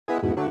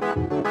Good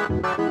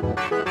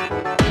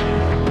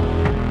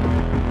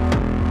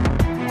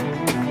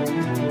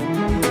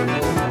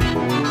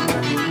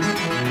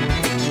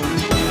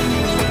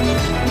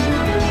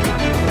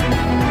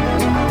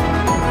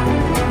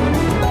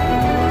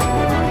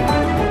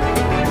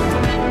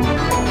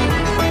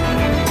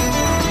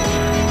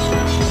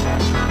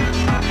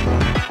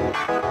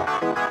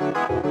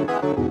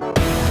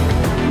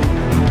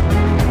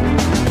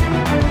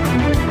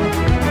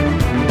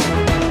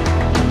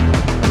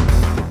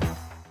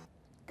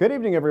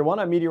evening, everyone.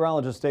 I'm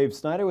meteorologist Dave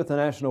Snider with the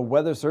National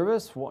Weather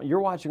Service. You're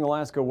watching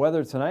Alaska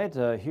Weather tonight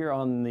here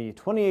on the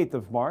 28th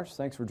of March.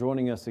 Thanks for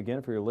joining us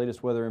again for your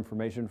latest weather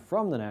information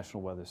from the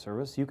National Weather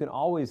Service. You can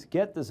always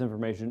get this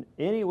information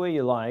any way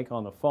you like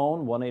on the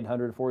phone,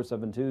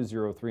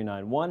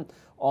 1-800-472-0391,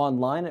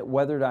 online at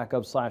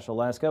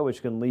weather.gov/Alaska,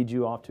 which can lead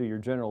you off to your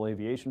general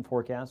aviation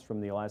forecast from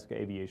the Alaska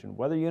Aviation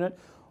Weather Unit.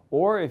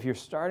 Or if you're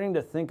starting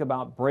to think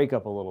about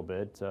breakup a little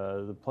bit,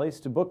 the place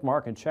to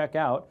bookmark and check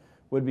out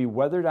would be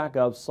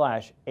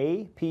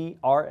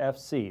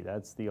weather.gov/APRFC.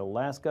 That's the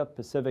Alaska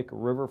Pacific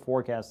River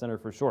Forecast Center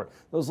for short.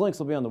 Those links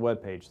will be on the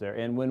webpage there.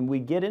 And when we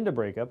get into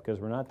breakup, because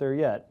we're not there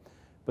yet,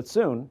 but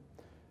soon,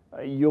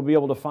 you'll be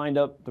able to find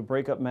out the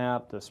breakup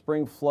map, the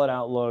spring flood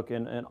outlook,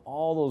 and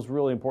all those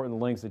really important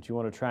links that you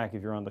want to track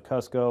if you're on the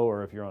Cusco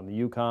or if you're on the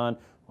Yukon,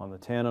 on the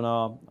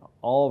Tanana,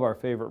 all of our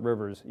favorite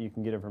rivers. You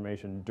can get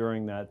information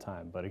during that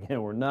time. But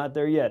again, we're not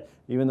there yet,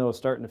 even though it's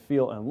starting to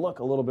feel and look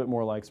a little bit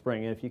more like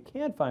spring. And if you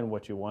can't find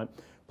what you want,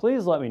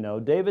 please let me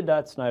know.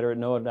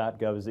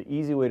 david.snider@noaa.gov is the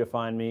easy way to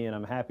find me, and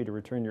I'm happy to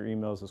return your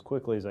emails as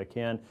quickly as I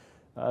can.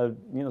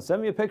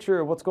 Send me a picture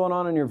of what's going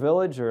on in your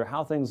village or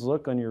how things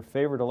look on your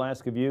favorite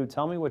Alaska view.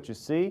 Tell me what you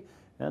see,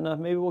 and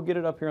maybe we'll get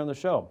it up here on the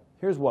show.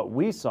 Here's what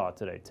we saw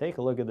today. Take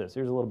a look at this.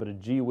 Here's a little bit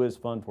of gee whiz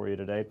fun for you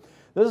today.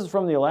 This is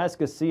from the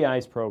Alaska Sea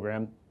Ice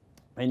Program,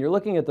 and you're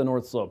looking at the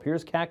North Slope.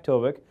 Here's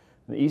Kaktovik,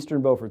 the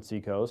eastern Beaufort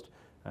Seacoast,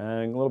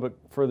 and a little bit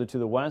further to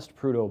the west,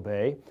 Prudhoe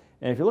Bay.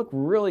 And if you look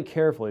really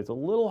carefully, it's a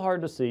little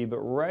hard to see, but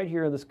right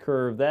here in this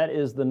curve, that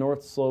is the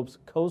North Slope's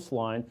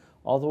coastline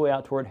all the way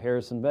out toward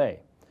Harrison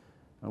Bay.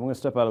 I'm going to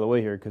step out of the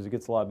way here because it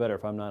gets a lot better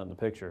if I'm not in the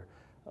picture.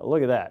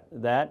 Look at that.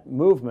 That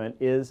movement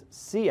is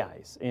sea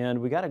ice,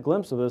 and we got a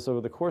glimpse of this over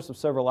the course of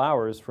several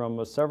hours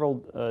from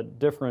several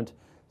different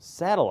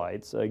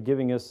satellites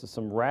giving us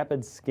some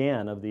rapid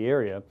scan of the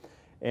area.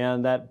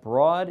 And that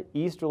broad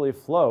easterly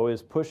flow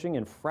is pushing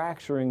and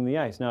fracturing the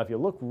ice. Now, if you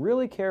look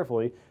really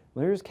carefully,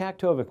 here's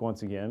Kaktovik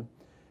once again,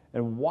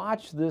 and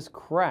watch this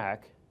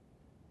crack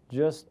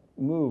just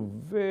move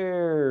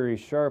very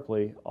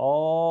sharply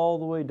all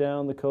the way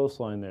down the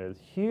coastline there.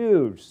 This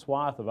huge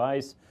swath of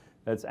ice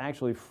that's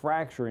actually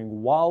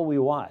fracturing while we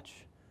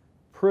watch.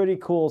 Pretty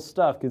cool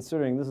stuff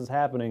considering this is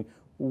happening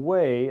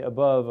way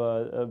above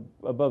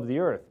the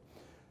Earth.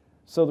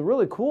 So the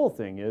really cool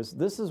thing is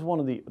this is one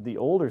of the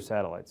older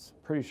satellites,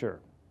 pretty sure.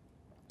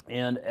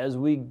 And as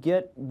we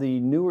get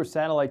the newer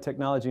satellite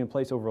technology in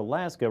place over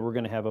Alaska, we're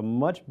going to have a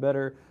much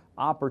better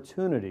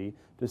opportunity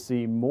to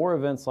see more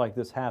events like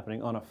this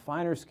happening on a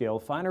finer scale,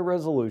 finer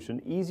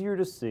resolution, easier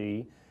to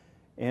see.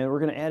 And we're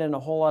going to add in a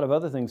whole lot of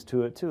other things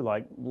to it too,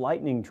 like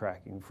lightning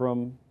tracking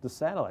from the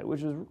satellite,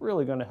 which is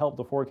really going to help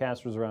the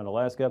forecasters around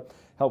Alaska,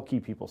 help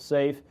keep people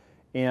safe,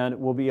 and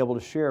we'll be able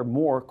to share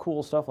more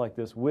cool stuff like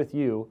this with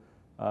you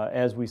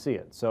as we see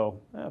it. So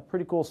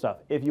pretty cool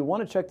stuff. If you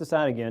want to check this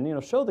out again,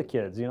 show the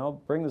kids,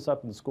 bring this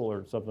up in school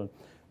or something.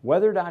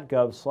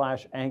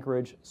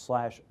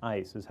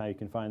 Weather.gov/Anchorage/ice is how you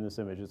can find this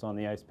image. It's on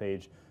the ice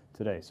page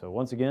today. So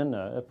once again,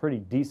 a pretty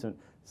decent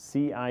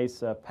sea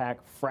ice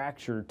pack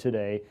fracture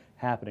today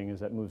happening as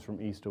that moves from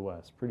east to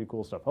west. Pretty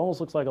cool stuff. Almost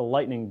looks like a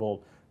lightning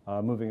bolt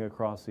moving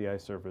across the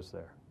ice surface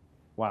there.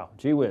 Wow,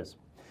 gee whiz.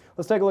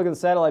 Let's take a look at the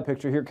satellite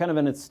picture here, kind of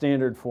in its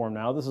standard form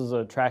now. This is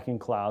tracking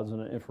clouds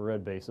on an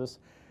infrared basis.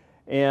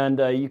 And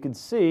you can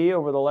see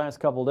over the last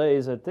couple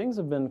days that things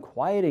have been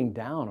quieting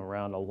down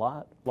around a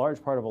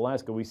large part of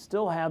Alaska. We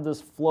still have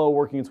this flow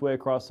working its way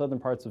across southern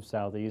parts of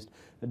southeast.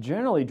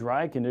 Generally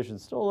dry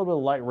conditions, still a little bit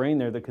of light rain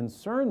there. The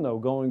concern, though,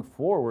 going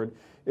forward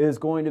is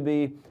going to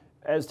be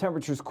as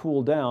temperatures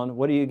cool down,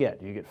 what do you get?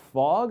 Do you get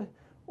fog,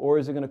 or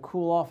is it going to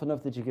cool off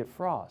enough that you get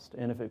frost?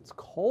 And if it's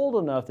cold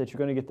enough that you're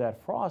going to get that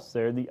frost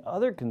there, the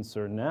other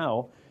concern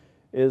now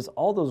is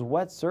all those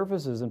wet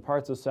surfaces in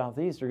parts of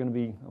southeast are going to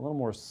be a little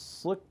more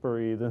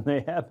slippery than they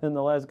have been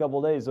the last couple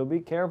of days. So be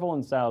careful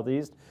in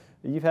southeast.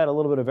 You've had a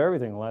little bit of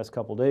everything the last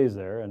couple of days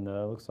there, and it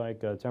looks like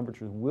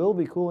temperatures will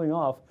be cooling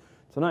off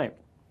tonight.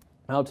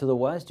 Out to the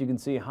west, you can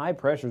see high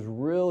pressures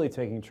really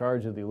taking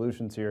charge of the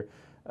Aleutians here.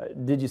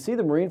 Did you see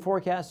the marine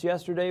forecast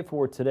yesterday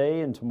for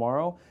today and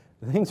tomorrow?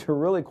 Things are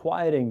really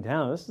quieting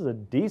down. This is a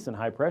decent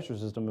high pressure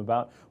system,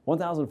 about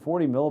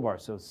 1,040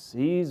 millibars. So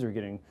seas are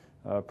getting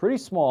pretty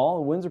small,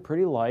 the winds are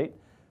pretty light,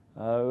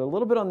 a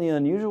little bit on the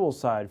unusual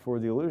side for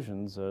the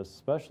Aleutians,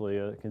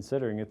 especially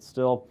considering it's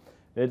still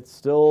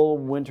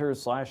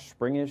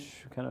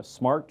winter/springish, kind of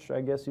smarch,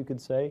 I guess you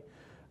could say.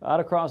 Out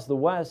across the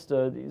west,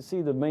 you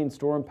see the main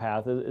storm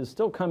path is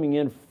still coming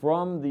in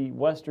from the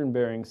western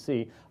Bering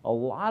Sea. A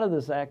lot of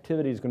this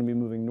activity is going to be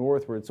moving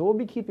northward, so we'll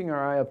be keeping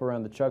our eye up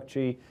around the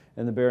Chukchi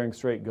and the Bering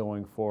Strait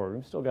going forward.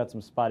 We've still got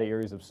some spotty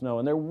areas of snow,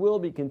 and there will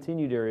be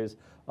continued areas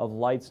of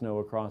light snow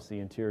across the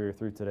interior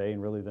through today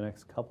and really the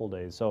next couple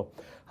days. So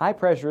high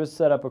pressure is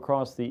set up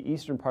across the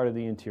eastern part of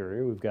the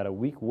interior. We've got a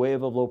weak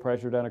wave of low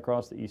pressure down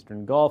across the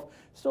eastern Gulf.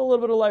 Still a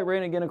little bit of light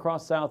rain again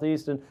across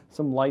southeast and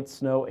some light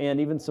snow and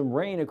even some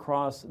rain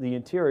across the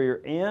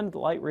interior and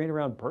light rain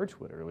around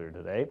Birchwood earlier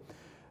today.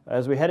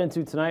 As we head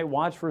into tonight,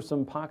 watch for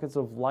some pockets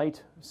of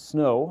light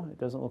snow. It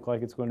doesn't look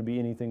like it's going to be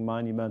anything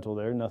monumental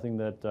there, nothing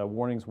that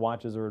warnings,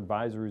 watches, or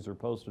advisories are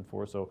posted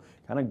for, so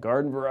kind of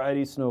garden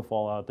variety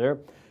snowfall out there.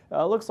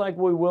 Looks like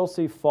we will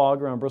see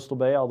fog around Bristol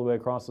Bay all the way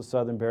across the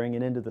southern Bering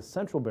and into the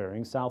central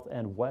Bering, south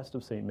and west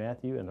of St.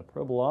 Matthew and the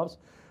Pribilofs.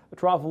 A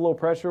trough of low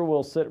pressure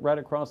will sit right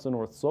across the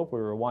north slope. We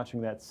were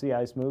watching that sea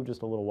ice move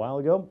just a little while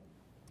ago.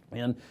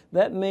 And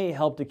that may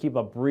help to keep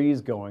a breeze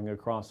going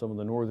across some of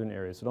the northern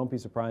areas. So don't be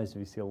surprised if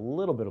you see a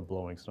little bit of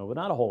blowing snow, but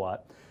not a whole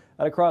lot.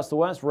 Out across the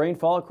west,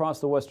 rainfall across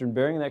the western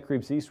Bering, and that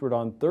creeps eastward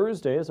on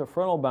Thursday as a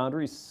frontal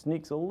boundary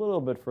sneaks a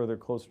little bit further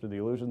closer to the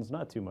Aleutians.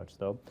 Not too much,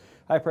 though.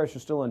 High pressure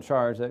still in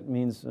charge. That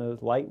means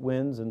light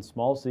winds and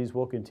small seas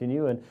will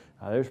continue, and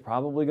there's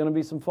probably going to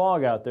be some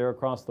fog out there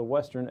across the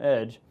western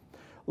edge.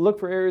 Look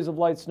for areas of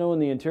light snow in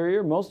the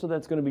interior. Most of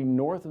that's going to be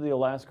north of the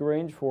Alaska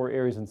Range for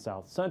areas in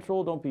south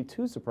central. Don't be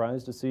too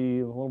surprised to see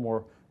a little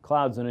more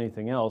clouds than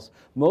anything else.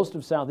 Most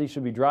of southeast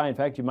should be dry. In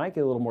fact, you might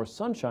get a little more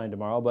sunshine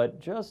tomorrow,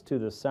 but just to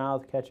the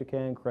south,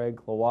 Ketchikan, Craig,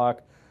 Klawock,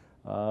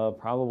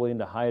 probably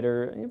into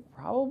Hyder, you'll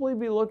probably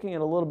be looking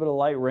at a little bit of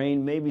light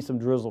rain, maybe some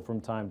drizzle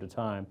from time to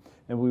time.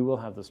 And we will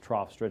have this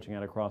trough stretching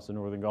out across the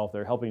northern Gulf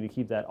there, helping to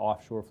keep that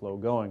offshore flow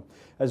going.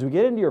 As we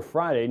get into your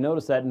Friday,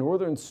 notice that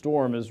northern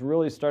storm is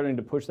really starting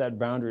to push that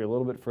boundary a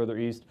little bit further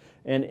east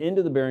and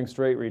into the Bering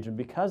Strait region.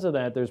 Because of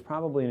that, there's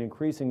probably an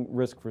increasing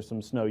risk for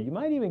some snow. You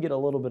might even get a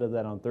little bit of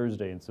that on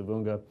Thursday in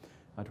Savunga,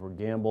 out toward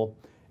Gamble.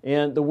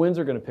 And the winds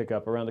are going to pick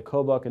up around the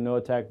Kobuk and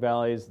Noatak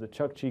valleys, the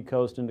Chukchi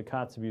coast into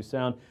Kotzebue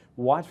Sound.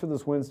 Watch for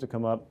those winds to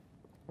come up.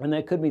 And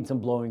that could mean some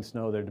blowing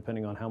snow there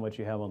depending on how much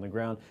you have on the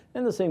ground.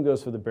 And the same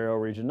goes for the Barrow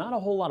region. Not a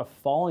whole lot of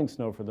falling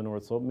snow for the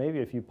north slope,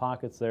 maybe a few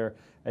pockets there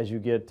as you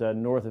get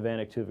north of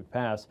Anaktuvuk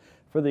Pass.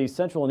 For the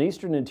central and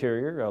eastern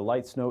interior,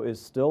 light snow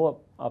is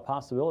still a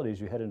possibility as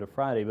you head into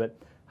Friday, but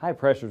high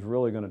pressure is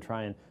really going to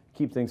try and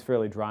keep things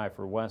fairly dry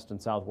for west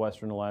and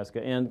southwestern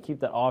Alaska and keep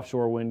that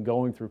offshore wind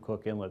going through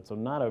Cook Inlet. So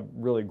not a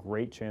really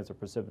great chance of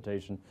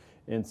precipitation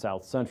in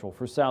south central.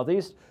 For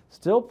southeast,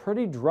 still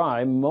pretty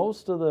dry.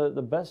 Most of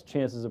the best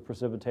chances of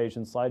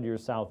precipitation slide to your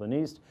south and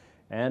east.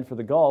 And for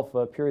the Gulf,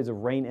 periods of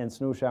rain and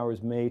snow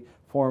showers may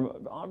form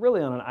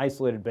really on an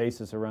isolated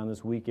basis around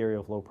this weak area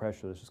of low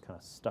pressure that's just kind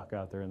of stuck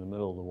out there in the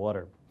middle of the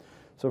water.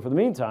 So for the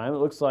meantime, it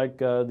looks like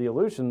the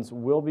Aleutians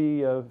will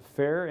be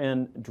fair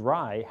and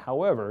dry.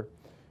 However,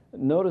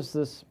 notice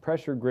this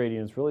pressure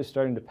gradient is really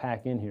starting to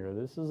pack in here.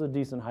 This is a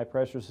decent high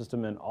pressure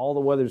system and all the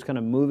weather is kind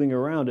of moving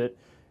around it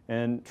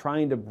and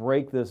trying to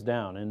break this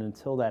down. And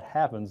until that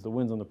happens, the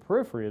winds on the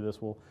periphery of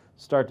this will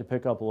start to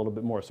pick up a little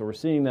bit more. So we're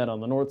seeing that on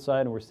the north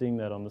side and we're seeing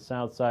that on the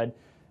south side.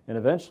 And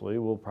eventually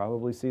we'll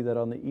probably see that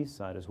on the east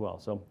side as well.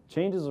 So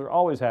changes are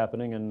always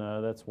happening, and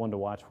that's one to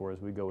watch for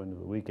as we go into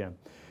the weekend.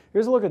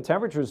 Here's a look at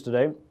temperatures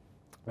today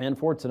and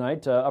for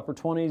tonight. Upper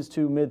 20s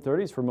to mid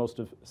 30s for most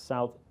of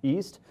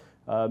southeast.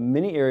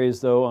 Many areas,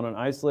 though, on an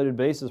isolated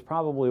basis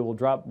probably will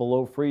drop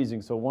below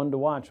freezing, so one to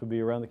watch would be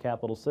around the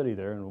capital city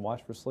there, and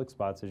watch for slick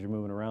spots as you're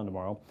moving around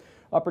tomorrow.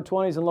 Upper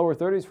 20s and lower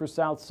 30s for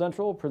south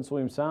central, Prince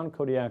William Sound,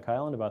 Kodiak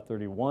Island about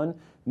 31,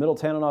 Middle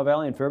Tanana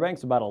Valley and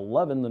Fairbanks about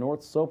 11, the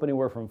north slope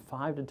anywhere from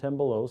 5 to 10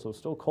 below, so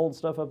still cold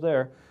stuff up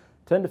there.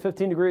 10 to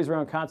 15 degrees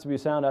around Kotzebue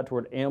Sound out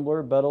toward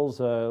Ambler,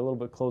 Bettles a little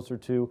bit closer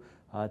to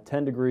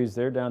 10 degrees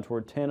there down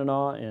toward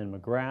Tanana and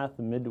McGrath,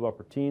 the mid to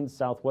upper teens,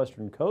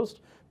 southwestern coast,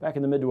 back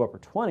in the mid to upper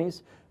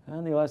 20s,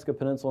 and the Alaska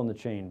Peninsula and the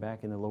chain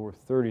back in the lower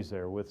 30s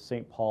there with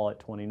St. Paul at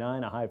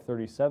 29, a high of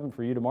 37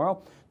 for you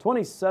tomorrow.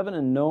 27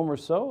 in Nome or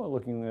so,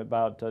 looking at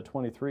about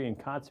 23 in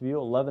Kotzebue,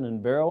 11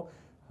 in Barrow.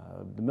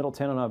 The Middle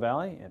Tanana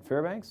Valley and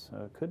Fairbanks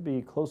could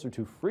be closer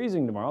to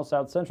freezing tomorrow.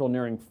 South Central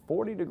nearing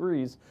 40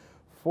 degrees.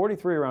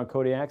 43 around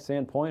Kodiak,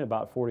 Sandpoint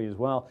about 40 as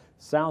well.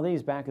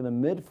 Southeast back in the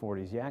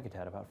mid-40s,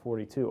 Yakutat about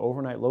 42.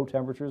 Overnight low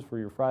temperatures for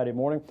your Friday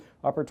morning.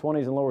 Upper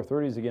 20s and lower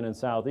 30s again in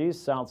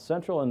southeast. South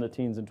Central in the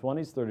teens and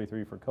 20s,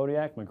 33 for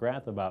Kodiak.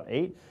 McGrath about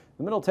 8.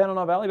 The Middle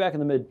Tanana Valley back in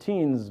the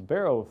mid-teens.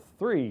 Barrow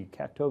 3,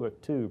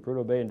 Kaktovik 2.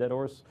 Prudhoe Bay and Dead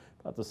Horse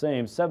about the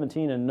same.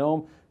 17 in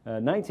Nome,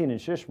 19 in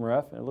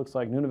Shishmaref. It looks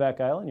like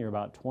Nunavak Island, you're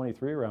about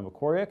 23 around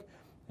Macquarie.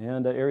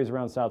 And areas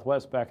around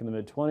southwest back in the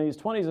mid-20s.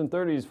 20s and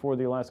 30s for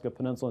the Alaska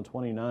Peninsula and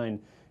 29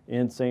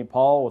 in St.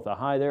 Paul with a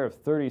high there of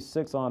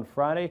 36 on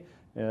Friday.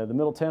 The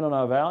Middle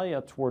Tanana Valley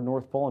up toward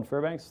North Pole and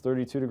Fairbanks,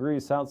 32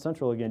 degrees. South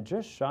Central again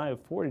just shy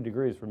of 40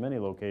 degrees for many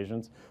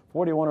locations.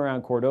 41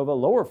 around Cordova.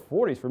 Lower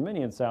 40s for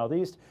many in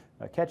southeast.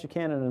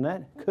 Ketchikan and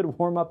Annette could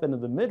warm up into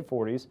the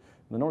mid-40s.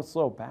 The North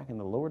Slope back in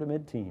the lower to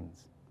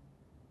mid-teens.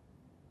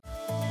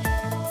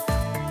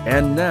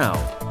 And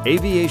now,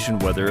 aviation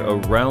weather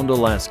around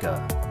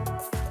Alaska.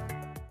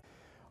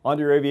 On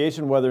to your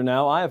aviation weather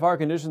now. IFR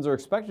conditions are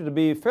expected to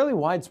be fairly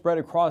widespread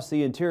across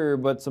the interior,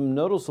 but some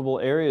noticeable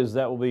areas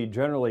that will be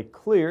generally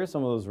clear.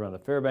 Some of those around the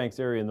Fairbanks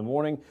area in the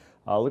morning.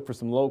 Look for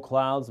some low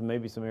clouds and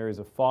maybe some areas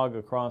of fog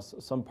across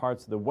some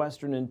parts of the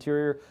western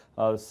interior.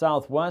 The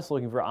southwest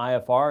looking for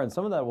IFR, and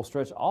some of that will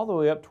stretch all the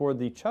way up toward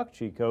the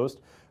Chukchi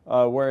coast.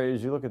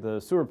 Whereas you look at the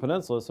Seward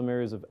Peninsula, some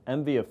areas of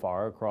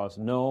MVFR across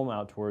Nome,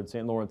 out toward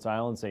St. Lawrence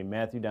Island, St.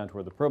 Matthew, down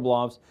toward the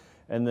Pribilofs,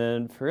 and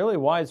then fairly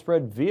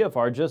widespread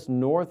VFR just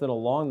north and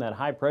along that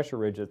high pressure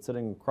ridge that's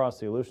sitting across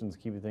the Aleutians,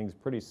 keeping things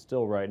pretty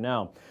still right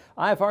now.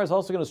 IFR is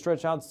also going to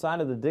stretch outside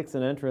of the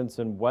Dixon entrance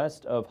and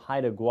west of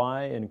Haida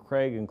Gwaii and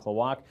Craig and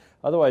Klawock.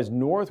 Otherwise,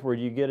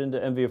 northward you get into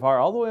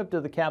MVFR all the way up to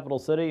the capital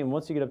city, and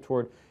once you get up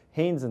toward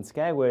Haines and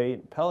Skagway,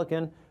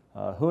 Pelican,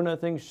 Hoonah,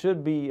 things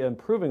should be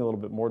improving a little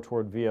bit more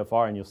toward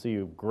VFR, and you'll see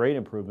a great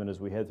improvement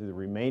as we head through the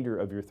remainder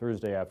of your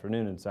Thursday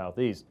afternoon in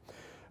southeast.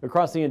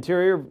 Across the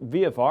interior,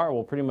 VFR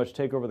will pretty much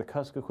take over the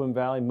Kuskokwim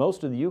Valley,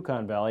 most of the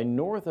Yukon Valley,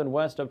 north and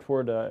west up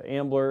toward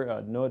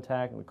Ambler,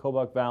 Noatak, and the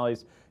Kobuk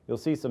Valleys. You'll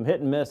see some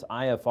hit and miss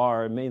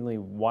IFR, mainly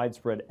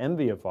widespread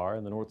MVFR,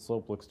 and the North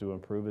Slope looks to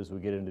improve as we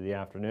get into the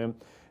afternoon.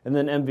 And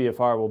then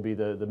MVFR will be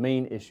the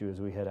main issue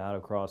as we head out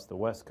across the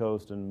west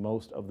coast and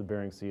most of the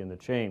Bering Sea and the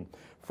chain.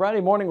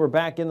 Friday morning, we're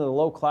back into the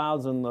low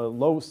clouds and the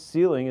low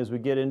ceiling as we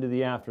get into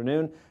the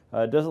afternoon.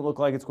 It doesn't look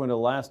like it's going to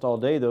last all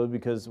day, though,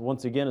 because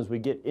once again, as we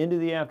get into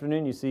the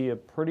afternoon, you see a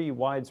pretty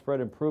widespread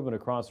improvement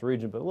across the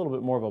region, but a little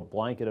bit more of a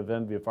blanket of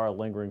MVFR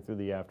lingering through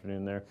the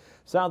afternoon there.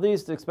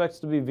 Southeast expects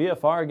to be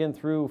VFR again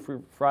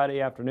through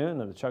Friday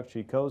afternoon, and the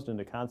Chukchi coast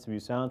into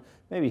Kotzebue Sound,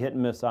 maybe hit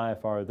and miss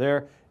IFR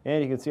there.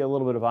 And you can see a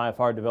little bit of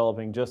IFR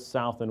developing just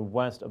south and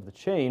west of the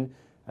chain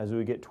as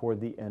we get toward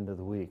the end of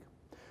the week.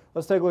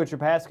 Let's take a look at your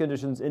pass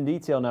conditions in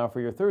detail now for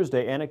your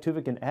Thursday.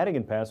 Anaktuvuk and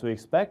Adigan Pass, we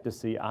expect to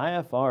see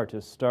IFR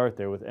to start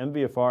there with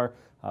MVFR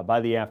by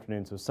the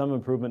afternoon. So some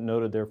improvement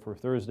noted there for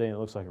Thursday, and it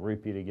looks like a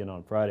repeat again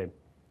on Friday.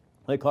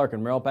 Lake Clark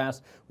and Merrill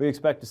Pass, we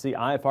expect to see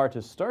IFR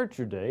to start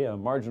your day.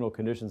 Marginal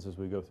conditions as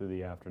we go through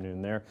the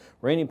afternoon there.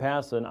 Rainy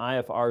Pass and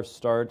IFR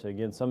start.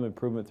 Again, some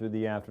improvement through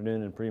the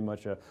afternoon and pretty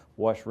much a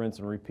wash, rinse,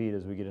 and repeat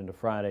as we get into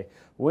Friday.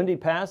 Windy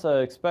Pass,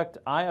 expect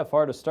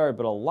IFR to start,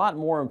 but a lot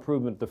more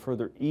improvement the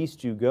further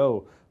east you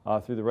go.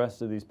 Through the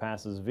rest of these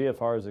passes.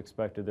 VFR is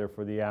expected there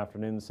for the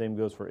afternoon. The same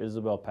goes for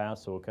Isabel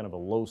Pass, so kind of a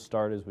low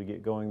start as we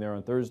get going there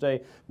on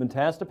Thursday.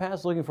 Mentasta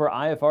Pass looking for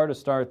IFR to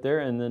start there,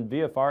 and then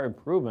VFR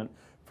improvement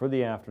for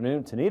the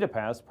afternoon. Tanita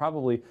Pass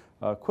probably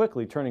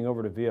quickly turning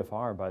over to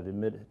VFR by the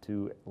mid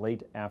to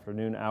late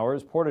afternoon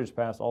hours. Portage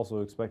Pass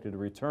also expected to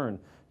return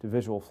to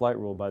visual flight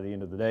rule by the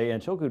end of the day.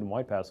 And Chilkoot and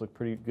White Pass look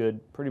pretty good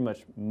pretty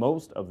much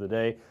most of the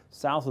day.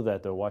 South of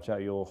that, though, watch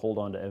out, you'll hold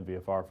on to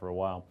MVFR for a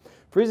while.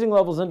 Freezing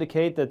levels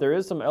indicate that there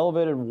is some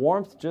elevated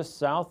warmth just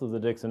south of the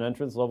Dixon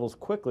entrance. Levels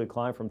quickly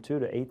climb from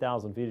 2,000 to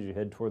 8,000 feet as you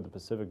head toward the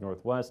Pacific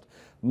Northwest.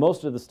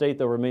 Most of the state,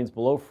 though, remains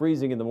below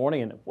freezing in the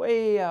morning, and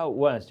way out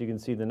west you can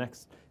see the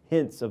next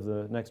hints of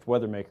the next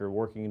weather maker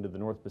working into the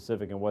North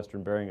Pacific and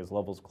Western Bering as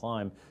levels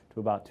climb to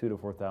about 2,000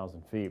 to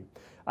 4,000 feet.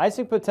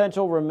 Icing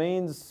potential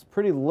remains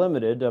pretty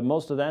limited.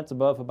 Most of that's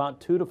above about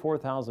 2,000 to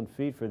 4,000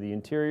 feet for the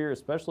interior,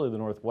 especially the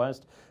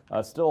Northwest.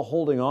 Still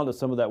holding on to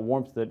some of that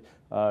warmth that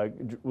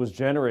was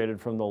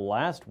generated from the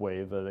last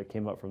wave that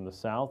came up from the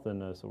south,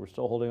 and so we're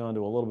still holding on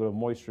to a little bit of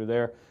moisture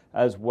there,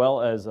 as well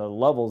as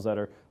levels that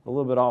are a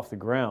little bit off the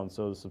ground.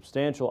 So the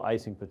substantial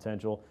icing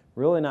potential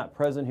really not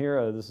present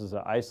here. This is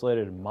an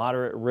isolated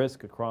moderate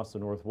risk across the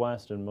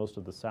Northwest and most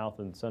of the south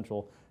and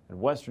central and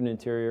western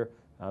interior.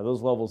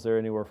 Those levels there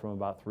anywhere from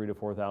about 3,000 to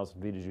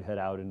 4,000 feet as you head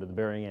out into the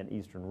Bering and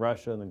eastern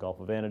Russia and the Gulf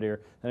of Anadyr.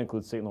 That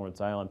includes St.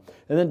 Lawrence Island.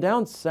 And then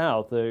down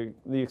south, the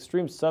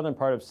extreme southern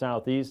part of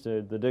southeast,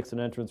 the Dixon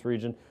entrance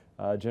region,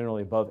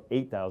 generally above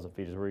 8,000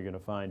 feet is where you're going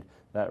to find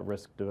that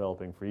risk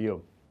developing for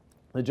you.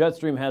 The jet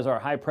stream has our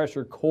high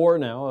pressure core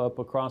now up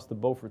across the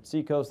Beaufort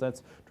Seacoast.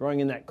 That's drawing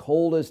in that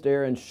coldest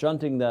air and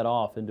shunting that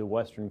off into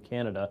western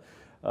Canada.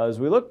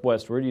 As we look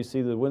westward, you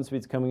see the wind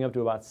speeds coming up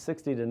to about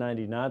 60 to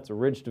 90 knots, a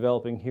ridge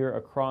developing here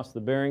across the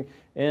Bering,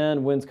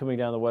 and winds coming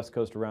down the west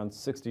coast around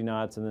 60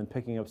 knots, and then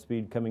picking up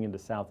speed coming into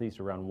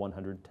southeast around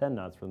 110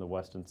 knots from the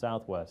west and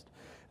southwest.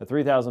 At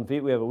 3,000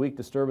 feet, we have a weak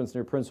disturbance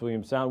near Prince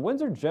William Sound.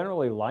 Winds are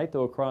generally light,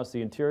 though, across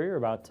the interior,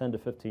 about 10 to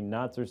 15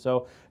 knots or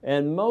so,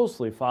 and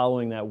mostly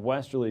following that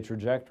westerly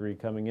trajectory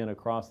coming in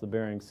across the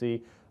Bering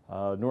Sea.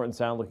 Norton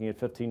Sound looking at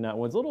 15-knot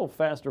winds, a little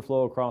faster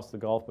flow across the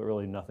Gulf, but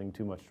really nothing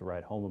too much to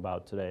write home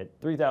about today.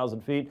 At 3,000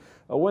 feet,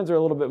 winds are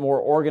a little bit more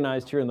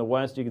organized here in the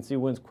west. You can see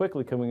winds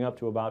quickly coming up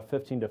to about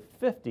 15 to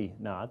 50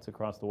 knots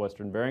across the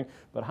western Bering,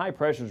 but high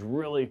pressures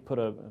really put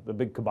the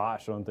big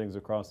kibosh on things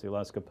across the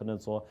Alaska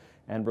Peninsula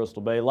and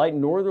Bristol Bay. Light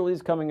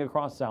northerlies coming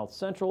across south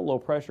central, low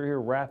pressure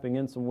here wrapping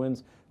in some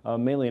winds,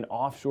 mainly an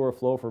offshore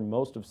flow for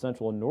most of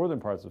central and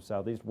northern parts of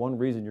southeast. One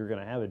reason you're going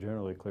to have a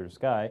generally clear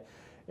sky.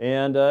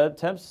 And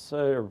temps,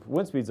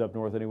 wind speeds up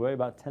north anyway,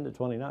 about 10 to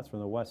 20 knots from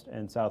the west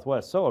and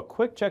southwest. So a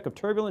quick check of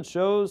turbulence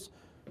shows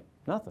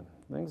nothing.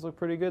 things look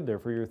pretty good there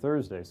for your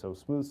Thursday, so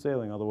smooth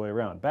sailing all the way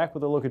around. Back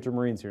with a look at your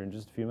Marines here in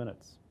just a few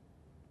minutes.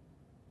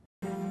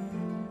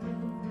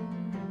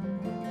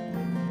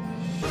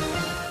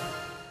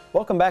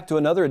 Welcome back to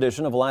another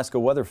edition of Alaska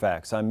Weather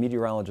Facts. I'm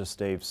meteorologist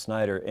Dave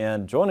Snider,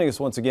 and joining us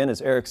once again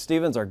is Eric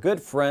Stevens, our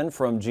good friend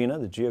from GINA,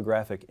 the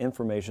Geographic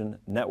Information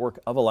Network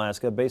of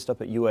Alaska, based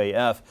up at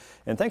UAF.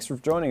 And thanks for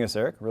joining us,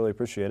 Eric. Really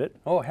appreciate it.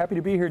 Oh, happy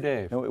to be here,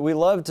 Dave. And we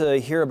love to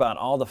hear about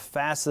all the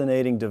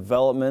fascinating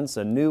developments,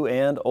 new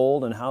and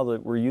old, and how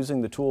we're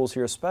using the tools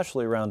here,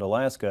 especially around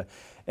Alaska.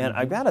 And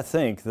I've got to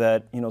think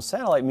that,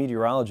 satellite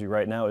meteorology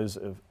right now is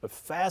a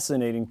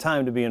fascinating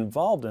time to be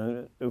involved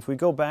in. If we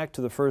go back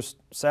to the first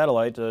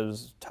satellite,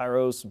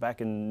 Tyros,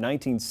 back in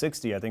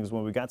 1960, I think is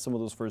when we got some of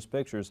those first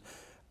pictures.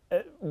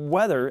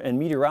 Weather and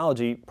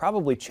meteorology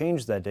probably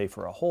changed that day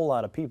for a whole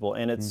lot of people,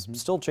 and it's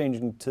still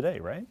changing today,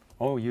 right?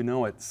 Oh, you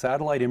know it.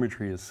 Satellite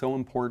imagery is so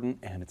important,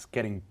 and it's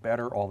getting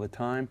better all the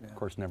time. Yeah. Of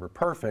course, never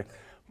perfect,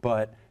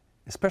 but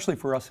especially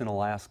for us in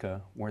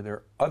Alaska, where there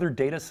are other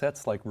data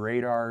sets like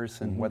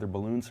radars and weather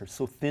balloons are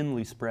so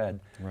thinly spread.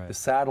 Right. The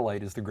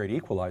satellite is the great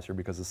equalizer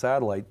because the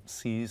satellite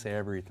sees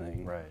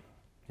everything. Right.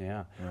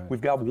 Yeah. Right.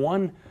 We've got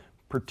one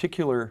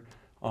particular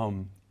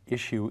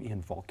issue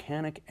in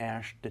volcanic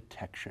ash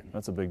detection.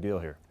 That's a big deal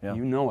here. Yeah.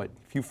 You know it.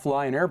 If you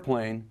fly an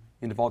airplane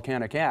into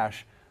volcanic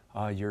ash,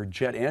 your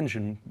jet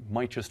engine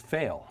might just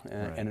fail.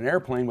 And an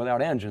airplane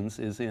without engines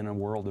is in a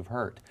world of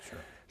hurt. Sure.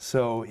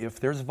 So if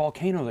there's a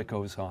volcano that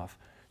goes off,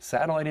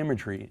 satellite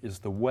imagery is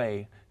the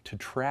way to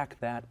track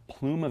that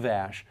plume of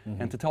ash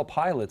and to tell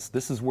pilots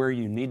this is where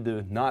you need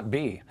to not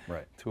be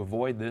to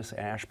avoid this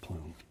ash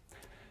plume.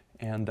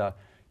 And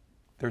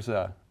there's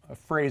a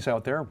phrase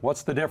out there,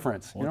 what's the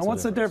difference?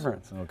 What's the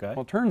difference? Okay.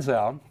 Well, it turns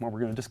out, what we're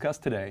going to discuss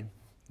today,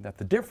 that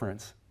the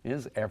difference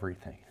is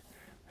everything.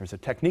 There's a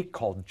technique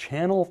called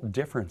channel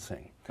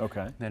differencing.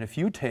 Okay. That if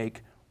you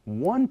take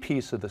one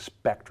piece of the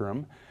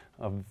spectrum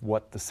of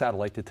what the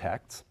satellite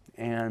detects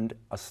and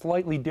a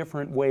slightly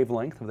different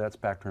wavelength of that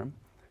spectrum,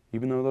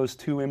 even though those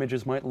two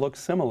images might look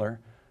similar,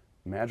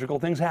 magical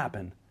things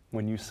happen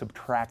when you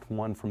subtract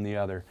one from the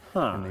other.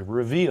 And they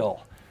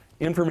reveal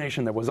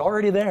information that was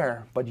already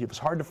there, but it was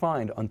hard to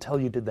find until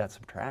you did that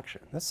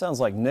subtraction. This sounds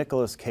like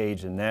Nicolas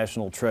Cage in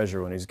National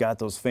Treasure when he's got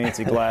those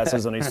fancy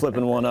glasses and he's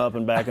flipping one up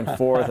and back and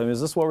forth. I mean,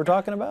 is this what we're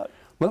talking about?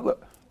 Well,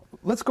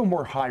 let's go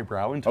more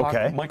highbrow and talk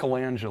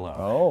Michelangelo.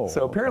 Oh,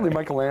 so apparently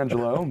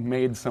Michelangelo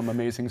made some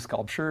amazing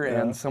sculpture,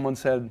 and someone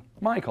said,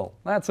 Michael,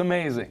 that's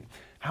amazing.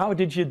 How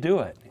did you do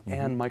it?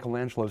 And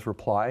Michelangelo's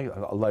reply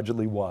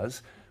allegedly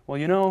was,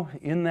 well,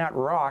 in that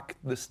rock,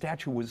 the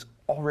statue was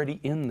already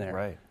in there.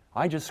 Right.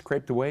 I just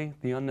scraped away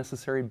the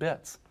unnecessary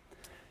bits.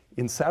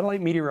 In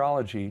satellite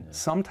meteorology,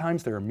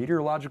 sometimes there are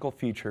meteorological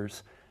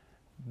features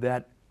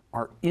that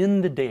are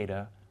in the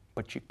data,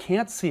 but you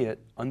can't see it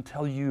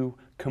until you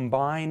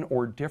combine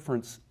or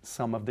difference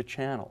some of the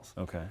channels.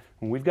 Okay.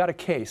 And we've got a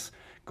case,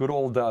 good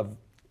old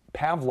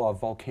Pavlov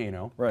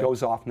volcano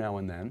goes off now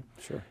and then.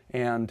 Sure.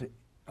 And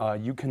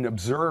you can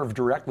observe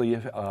directly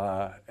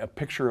a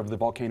picture of the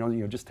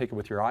volcano. Just take it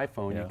with your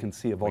iPhone. You can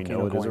see a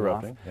volcano going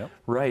off. Yep.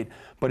 Right.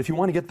 But if you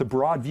want to get the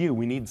broad view,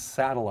 we need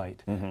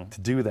satellite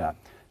to do that.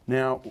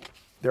 Now,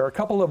 there are a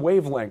couple of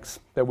wavelengths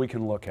that we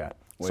can look at.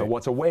 So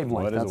what's a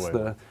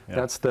wavelength?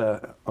 That's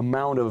the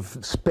amount of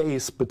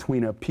space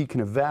between a peak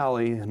and a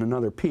valley and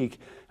another peak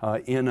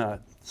in a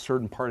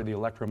certain part of the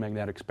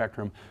electromagnetic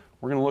spectrum.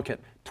 We're going to look at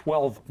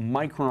 12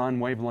 micron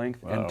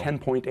wavelength and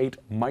 10.8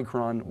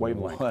 micron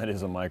wavelength. What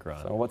is a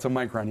micron? So what's a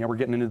micron? Yeah, we're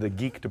getting into the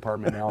geek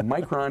department now. A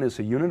micron is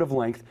a unit of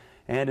length,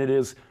 and it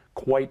is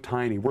quite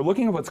tiny. We're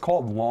looking at what's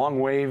called long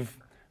wave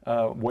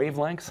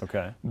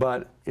wavelengths,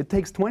 but it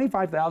takes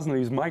 25,000 of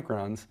these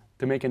microns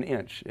to make an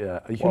inch.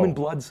 A human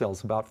blood cell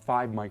is about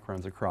 5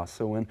 microns across.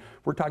 So when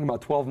we're talking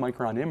about 12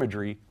 micron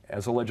imagery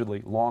as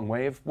allegedly long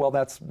wave, well,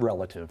 that's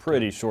relative.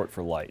 Pretty short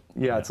for light.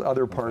 Yeah, it's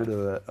other part of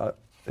the,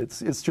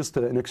 it's just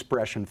an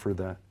expression for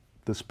the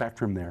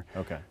spectrum there.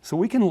 Okay. So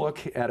we can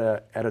look at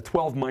a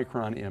 12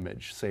 micron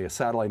image, say a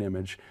satellite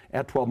image.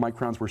 At 12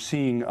 microns, we're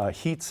seeing a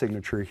heat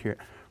signature here,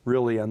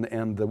 really,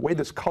 and the way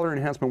this color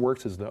enhancement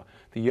works is the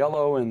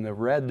yellow and the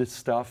red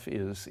stuff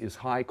is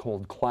high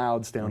cold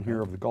clouds down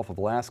here over the Gulf of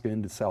Alaska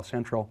into South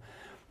Central.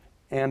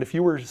 And if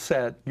you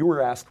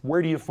were asked,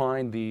 where do you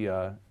find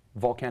the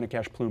volcanic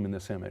ash plume in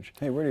this image?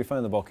 Hey, where do you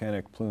find the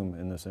volcanic plume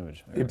in this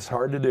image? It's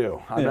hard to do.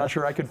 I'm not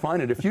sure I could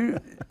find it. If you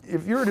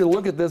were to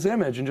look at this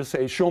image and just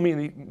say, show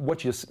me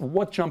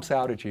what jumps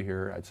out at you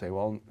here, I'd say,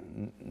 well,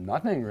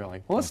 nothing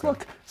really. Well, let's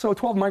look. So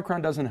 12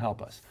 micron doesn't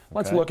help us.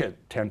 Let's look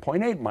at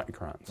 10.8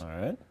 microns. All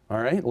right.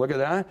 All right, look at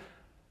that.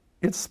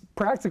 It's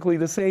practically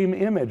the same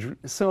image.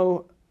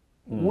 So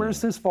where's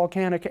this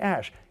volcanic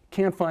ash?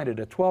 Can't find it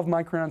at 12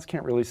 microns,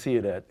 can't really see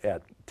it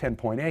at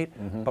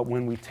 10.8, but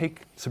when we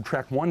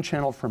subtract one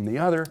channel from the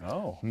other,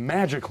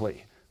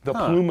 magically, the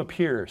plume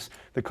appears.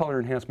 The color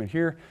enhancement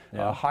here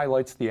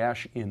highlights the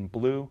ash in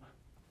blue.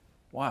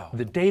 Wow.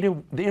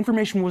 The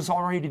information was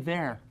already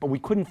there, but we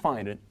couldn't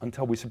find it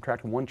until we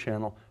subtracted one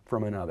channel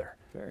from another.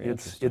 Very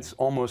interesting. It's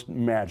almost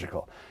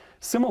magical.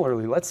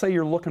 Similarly, let's say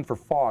you're looking for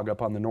fog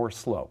up on the north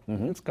slope.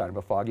 It's kind of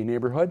a foggy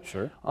neighborhood.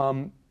 Sure.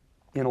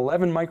 In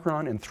 11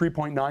 micron and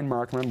 3.9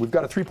 micron, we've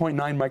got a 3.9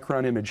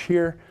 micron image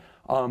here.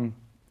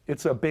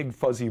 It's a big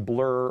fuzzy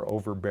blur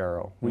over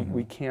Barrow.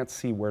 We can't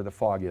see where the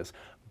fog is.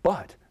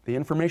 But the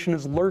information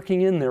is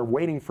lurking in there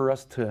waiting for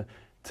us to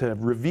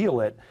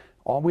reveal it.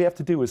 All we have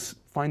to do is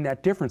find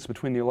that difference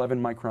between the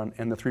 11 micron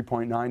and the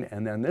 3.9,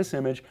 and then this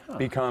image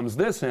becomes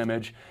this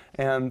image,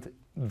 and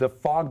the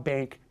fog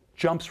bank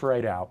jumps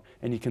right out,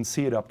 and you can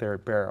see it up there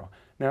at Barrow.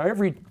 Now,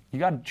 you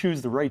got to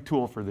choose the right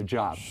tool for the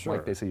job. Sure.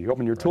 Like they say, you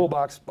open your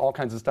toolbox, all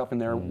kinds of stuff in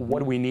there. What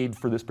do we need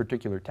for this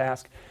particular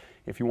task?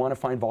 If you want to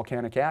find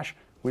volcanic ash,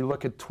 we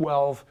look at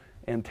 12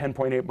 and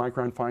 10.8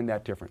 micron, find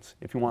that difference.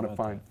 If you want to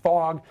find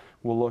fog,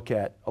 we'll look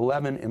at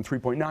 11 and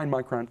 3.9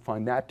 micron,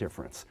 find that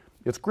difference.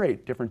 It's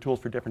great, different tools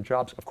for different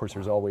jobs. Of course,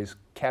 there's always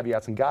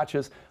caveats and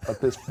gotchas,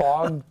 but this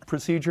fog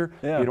procedure,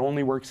 it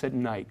only works at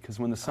night, because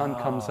when the sun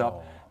comes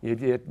up,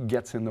 it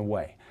gets in the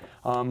way.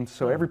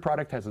 So every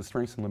product has its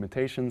strengths and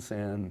limitations,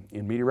 and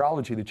in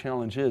meteorology, the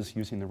challenge is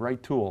using the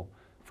right tool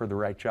for the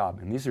right job,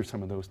 and these are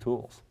some of those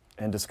tools.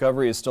 And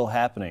discovery is still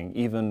happening,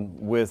 even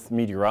with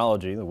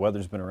meteorology. The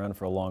weather's been around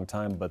for a long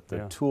time, but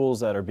the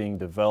tools that are being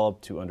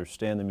developed to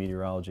understand the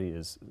meteorology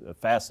is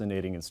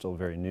fascinating and still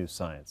very new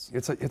science.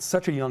 It's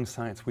such a young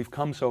science. We've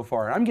come so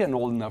far. And I'm getting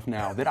old enough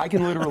now that I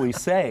can literally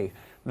say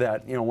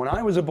that, you know, when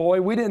I was a boy,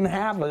 we didn't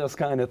have this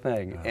kind of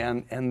thing.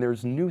 And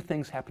there's new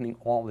things happening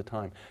all the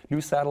time.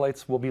 New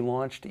satellites will be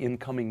launched in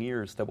coming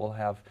years that will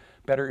have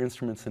better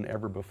instruments than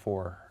ever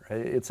before.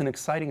 It's an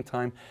exciting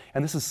time,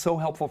 and this is so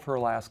helpful for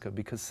Alaska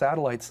because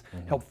satellites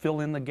help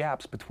fill in the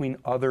gaps between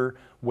other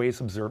ways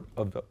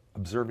of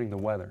observing the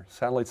weather.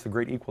 Satellites, the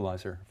great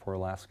equalizer for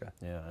Alaska.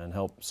 Yeah, and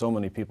help so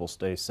many people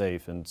stay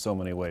safe in so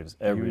many ways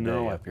every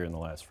day up here in the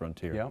last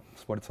frontier. Yeah,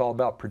 that's what it's all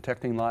about,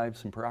 protecting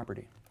lives and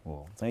property.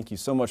 Well, thank you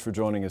so much for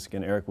joining us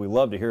again, Eric. We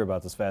love to hear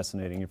about this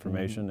fascinating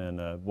information,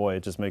 and boy,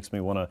 it just makes me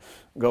want to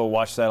go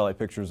watch satellite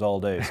pictures all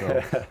day.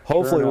 So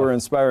hopefully we're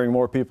inspiring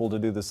more people to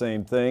do the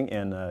same thing,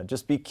 and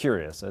just be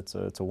curious. It's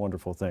a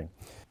wonderful thing.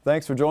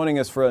 Thanks for joining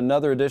us for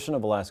another edition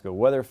of Alaska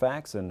Weather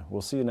Facts, and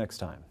we'll see you next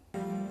time.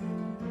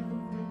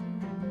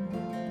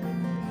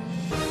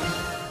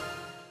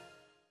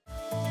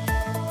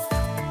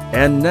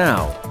 And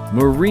now,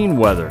 marine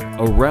weather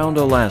around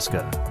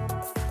Alaska.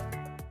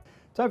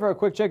 Time for a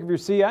quick check of your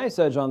sea ice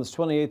edge on this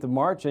 28th of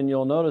March, and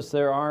you'll notice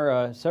there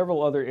are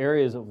several other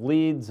areas of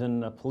leads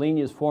and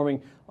polynyas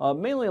forming,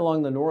 mainly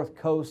along the north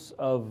coast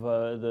of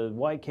the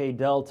YK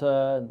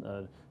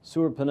Delta,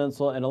 Seward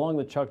Peninsula, and along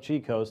the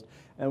Chukchi coast.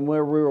 And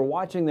where we were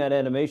watching that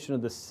animation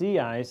of the sea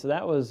ice,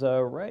 that was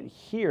right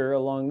here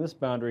along this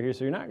boundary here,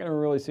 so you're not going to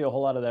really see a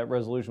whole lot of that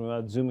resolution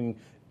without zooming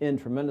in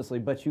tremendously,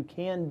 but you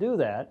can do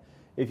that.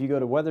 If you go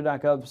to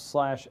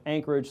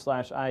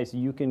weather.gov/Anchorage/ice,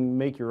 you can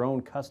make your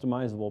own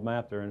customizable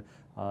map there and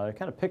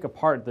kind of pick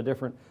apart the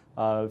different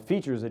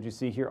features that you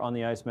see here on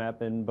the ice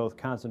map in both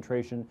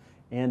concentration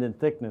and in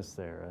thickness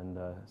there. And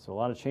so a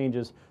lot of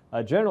changes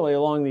generally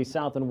along the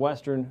south and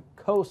western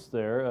coasts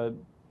there.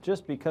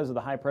 Just because of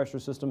the high pressure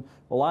system,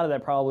 a lot of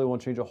that probably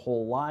won't change a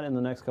whole lot in the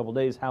next couple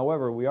days.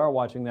 However, we are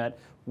watching that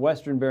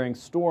western Bering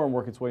storm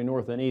work its way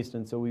north and east,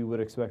 and so we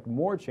would expect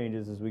more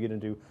changes as we get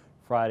into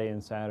Friday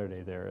and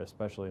Saturday there,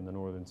 especially in the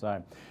northern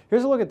side.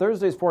 Here's a look at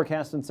Thursday's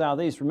forecast in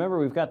southeast. Remember,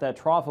 we've got that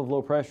trough of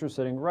low pressure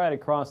sitting right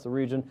across the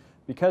region.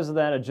 Because of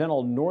that, a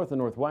gentle north and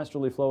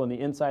northwesterly flow in the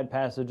inside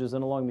passages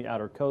and along the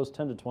outer coast,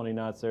 10 to 20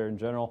 knots there in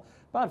general.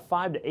 About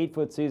 5 to 8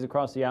 foot seas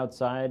across the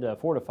outside,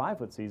 4 to 5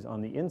 foot seas on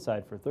the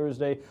inside for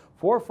Thursday.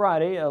 For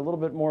Friday, a little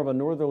bit more of a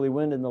northerly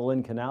wind in the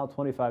Lynn Canal,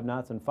 25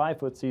 knots and 5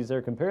 foot seas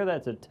there. Compare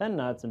that to 10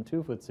 knots and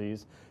 2 foot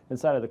seas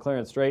inside of the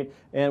Clarence Strait.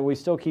 And we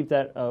still keep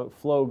that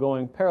flow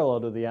going parallel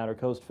to the outer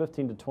coast,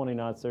 15 to 20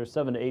 knots there,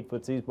 7 to 8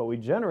 foot seas. But we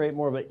generate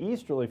more of an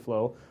easterly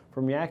flow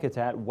from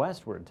Yakutat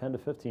westward, 10 to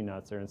 15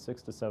 knots there and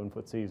 6 to 7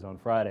 foot seas on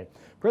Friday.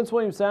 Prince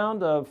William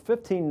Sound,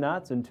 15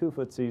 knots and 2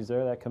 foot seas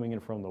there, that coming in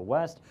from the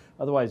west.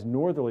 Otherwise,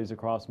 northerlies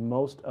across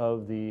most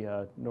of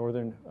the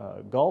northern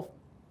Gulf,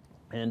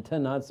 and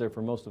 10 knots there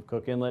for most of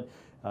Cook Inlet.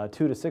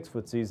 2 to 6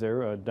 foot seas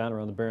there down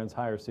around the Barents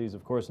higher seas.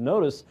 Of course,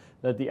 notice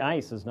that the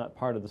ice is not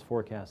part of this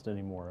forecast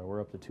anymore.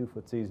 We're up to 2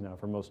 foot seas now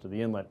for most of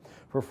the inlet.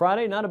 For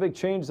Friday, not a big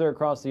change there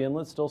across the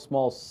inlet. Still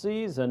small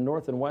seas and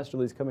north and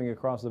westerlies coming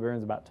across the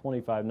Barents about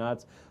 25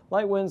 knots.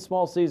 Light winds,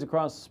 small seas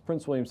across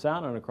Prince William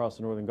Sound and across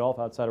the northern Gulf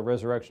outside of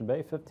Resurrection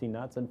Bay, 15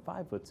 knots and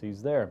 5 foot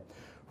seas there.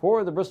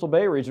 For the Bristol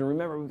Bay region,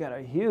 remember we've got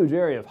a huge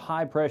area of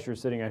high pressure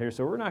sitting out here,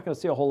 so we're not going to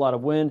see a whole lot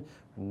of wind.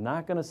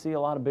 Not going to see a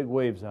lot of big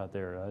waves out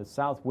there.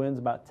 South winds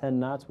about 10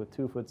 knots with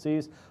 2 foot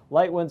seas.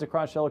 Light winds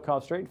across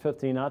Shelikof Strait,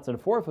 15 knots and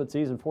 4 foot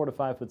seas and 4 to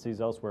 5 foot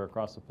seas elsewhere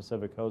across the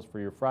Pacific coast for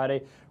your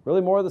Friday. Really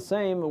more of the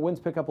same. Winds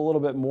pick up a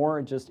little bit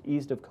more just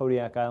east of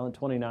Kodiak Island,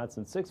 20 knots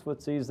and 6 foot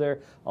seas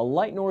there. A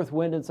light north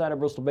wind inside of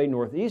Bristol Bay,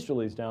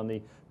 northeasterlies down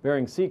the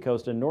Bering Sea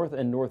coast, and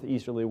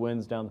northeasterly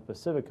winds down the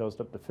Pacific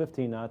coast up to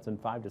 15 knots and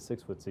 5 to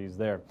 6 foot seas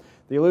there.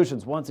 The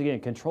Aleutians, once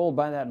again, controlled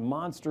by that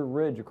monster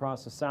ridge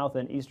across the south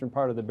and eastern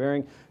part of the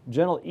Bering.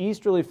 Gentle gentle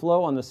easterly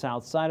flow on the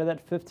south side of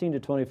that, 15 to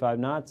 25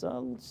 knots,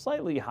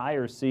 slightly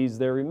higher seas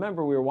there.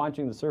 Remember, we were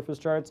watching the surface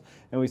charts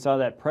and we saw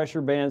that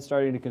pressure band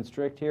starting to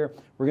constrict here.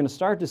 We're going to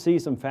start to see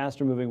some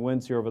faster moving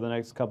winds here over the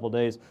next couple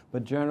days,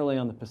 but generally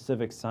on the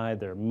Pacific side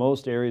there.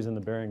 Most areas in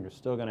the Bering are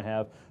still going to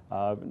have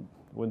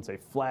wouldn't say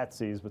flat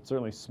seas, but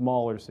certainly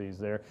smaller seas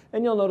there.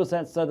 And you'll notice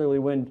that southerly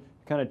wind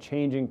kind of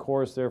changing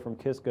course there from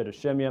Kiska to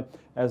Shemya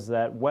as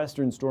that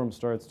western storm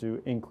starts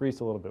to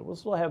increase a little bit. We'll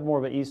still have more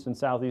of an east and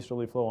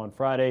southeasterly flow on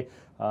Friday.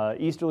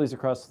 Easterlies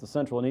across the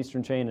central and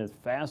eastern chain and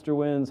faster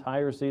winds,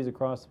 higher seas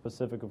across the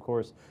Pacific, of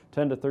course,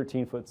 10 to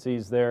 13 foot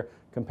seas there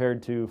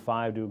compared to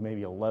 5 to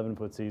maybe 11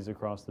 foot seas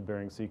across the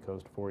Bering Sea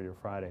coast for your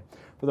Friday.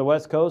 For the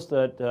west coast,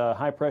 that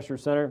high pressure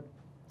center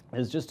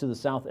is just to the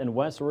south and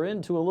west. We're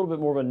into a little bit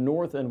more of a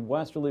north and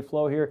westerly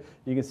flow here.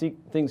 You can see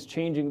things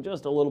changing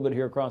just a little bit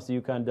here across the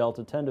Yukon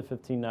Delta, 10 to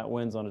 15 knot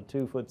winds on a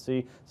 2 foot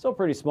sea. Still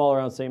pretty small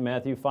around St.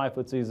 Matthew, 5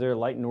 foot seas there,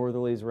 light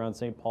northerlies around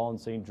St. Paul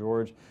and St.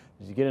 George.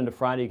 As you get into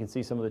Friday, you can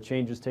see some of the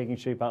changes taking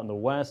shape out in the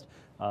west.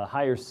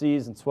 Higher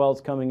seas and swells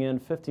coming in,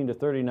 15 to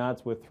 30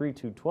 knots with 3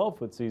 to 12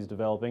 foot seas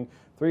developing.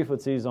 3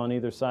 foot seas on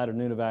either side of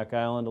Nunivak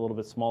Island, a little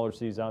bit smaller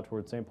seas out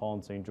towards St. Paul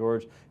and St.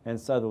 George, and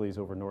southerlies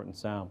over Norton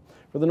Sound.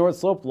 For the North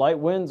Slope, light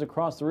winds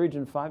across the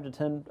region, 5 to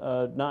 10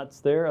 knots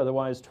there,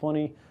 otherwise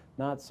 20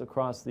 knots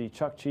across the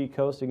Chukchi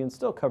coast. Again,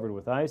 still covered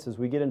with ice. As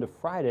we get into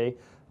Friday,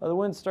 the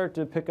winds start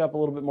to pick up a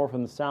little bit more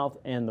from the south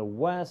and the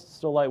west.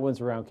 Still light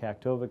winds around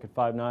Kaktovik at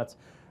 5 knots.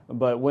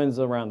 But winds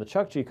around the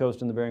Chukchi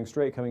coast and the Bering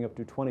Strait coming up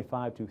to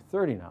 25 to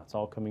 30 knots,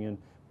 all coming in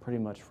pretty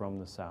much from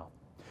the south.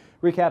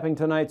 Recapping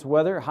tonight's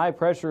weather, high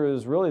pressure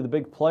is really the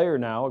big player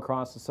now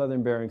across the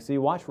southern Bering Sea.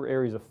 Watch for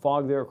areas of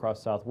fog there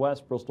across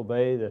southwest, Bristol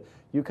Bay, the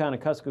Yukon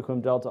and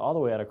Kuskokwim Delta, all the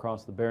way out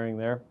across the Bering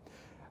there.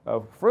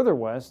 Further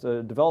west,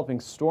 a developing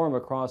storm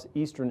across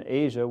eastern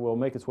Asia will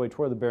make its way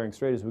toward the Bering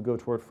Strait as we go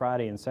toward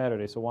Friday and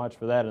Saturday, so watch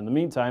for that. In the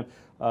meantime,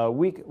 a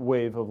weak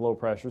wave of low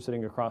pressure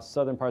sitting across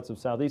southern parts of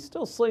southeast,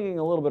 still slinging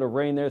a little bit of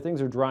rain there.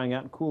 Things are drying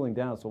out and cooling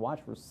down, so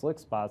watch for slick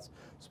spots,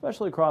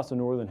 especially across the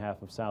northern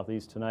half of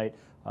southeast tonight.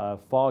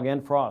 Fog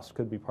and frost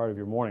could be part of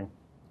your morning.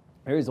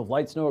 Areas of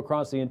light snow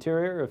across the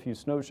interior, a few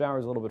snow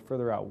showers a little bit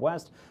further out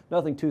west.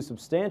 Nothing too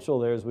substantial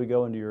there as we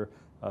go into your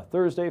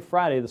Thursday.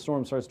 Friday, the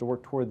storm starts to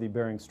work toward the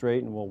Bering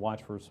Strait, and we'll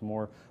watch for some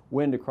more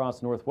wind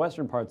across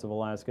northwestern parts of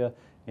Alaska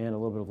and a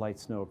little bit of light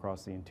snow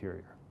across the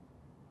interior.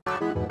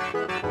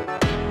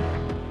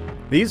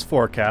 These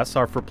forecasts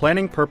are for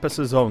planning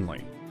purposes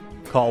only.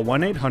 Call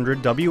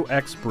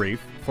 1-800-WX-BRIEF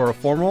for a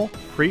formal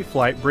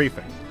pre-flight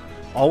briefing.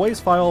 Always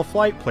file a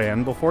flight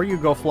plan before you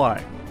go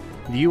flying.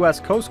 The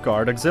U.S. Coast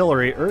Guard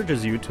Auxiliary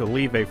urges you to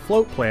leave a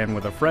float plan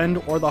with a friend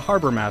or the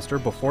harbor master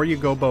before you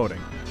go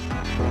boating.